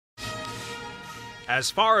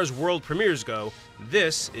As far as world premieres go,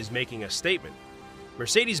 this is making a statement.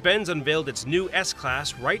 Mercedes-Benz unveiled its new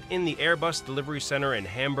S-Class right in the Airbus Delivery Center in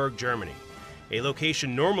Hamburg, Germany, a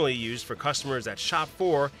location normally used for customers that shop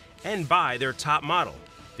for and buy their top model,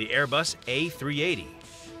 the Airbus A380.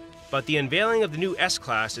 But the unveiling of the new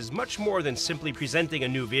S-Class is much more than simply presenting a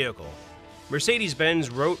new vehicle. Mercedes-Benz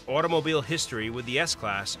wrote automobile history with the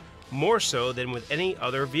S-Class more so than with any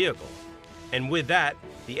other vehicle. And with that,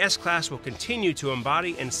 the S-Class will continue to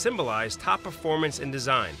embody and symbolize top performance and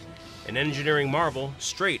design, an engineering marvel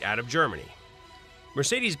straight out of Germany.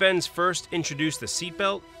 Mercedes-Benz first introduced the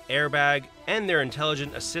seatbelt, airbag, and their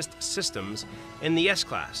intelligent assist systems in the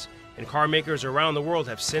S-Class, and car makers around the world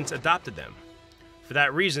have since adopted them. For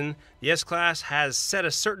that reason, the S-Class has set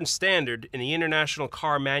a certain standard in the international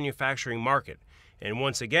car manufacturing market, and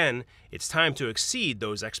once again, it's time to exceed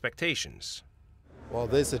those expectations. Well,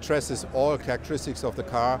 this addresses all characteristics of the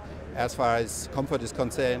car. As far as comfort is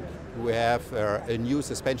concerned, we have a new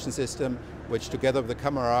suspension system which, together with the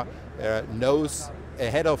camera, knows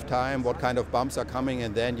ahead of time what kind of bumps are coming,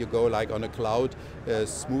 and then you go like on a cloud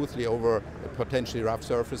smoothly over a potentially rough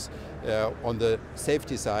surface. On the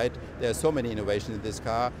safety side, there are so many innovations in this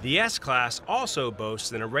car. The S-Class also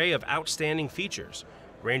boasts an array of outstanding features,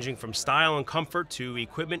 ranging from style and comfort to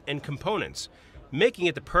equipment and components, making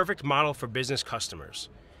it the perfect model for business customers.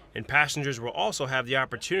 And passengers will also have the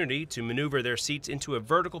opportunity to maneuver their seats into a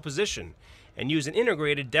vertical position and use an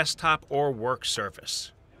integrated desktop or work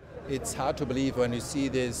surface. It's hard to believe when you see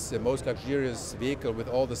this most luxurious vehicle with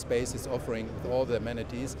all the space it's offering, with all the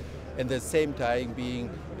amenities, and at the same time being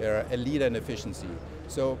a leader in efficiency.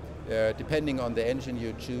 So depending on the engine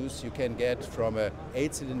you choose, you can get from an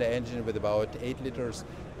 8-cylinder engine with about 8 liters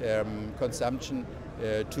consumption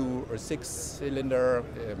to a 6-cylinder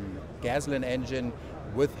gasoline engine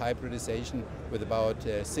with hybridization with about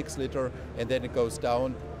 6 liter, and then it goes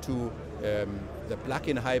down to the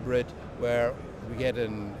plug-in hybrid, where we get a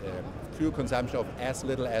fuel consumption of as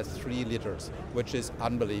little as 3 liters, which is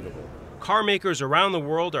unbelievable. Car makers around the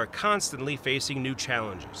world are constantly facing new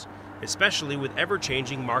challenges, especially with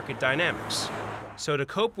ever-changing market dynamics. So to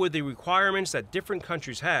cope with the requirements that different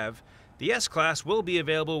countries have, the S-Class will be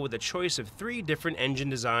available with a choice of 3 different engine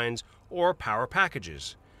designs or power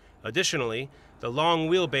packages. Additionally, the long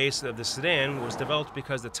wheelbase of the sedan was developed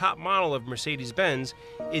because the top model of Mercedes-Benz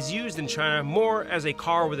is used in China more as a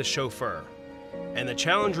car with a chauffeur. And the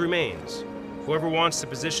challenge remains. Whoever wants to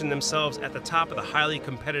position themselves at the top of the highly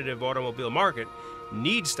competitive automobile market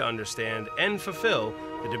needs to understand and fulfill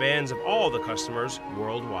the demands of all the customers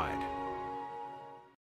worldwide.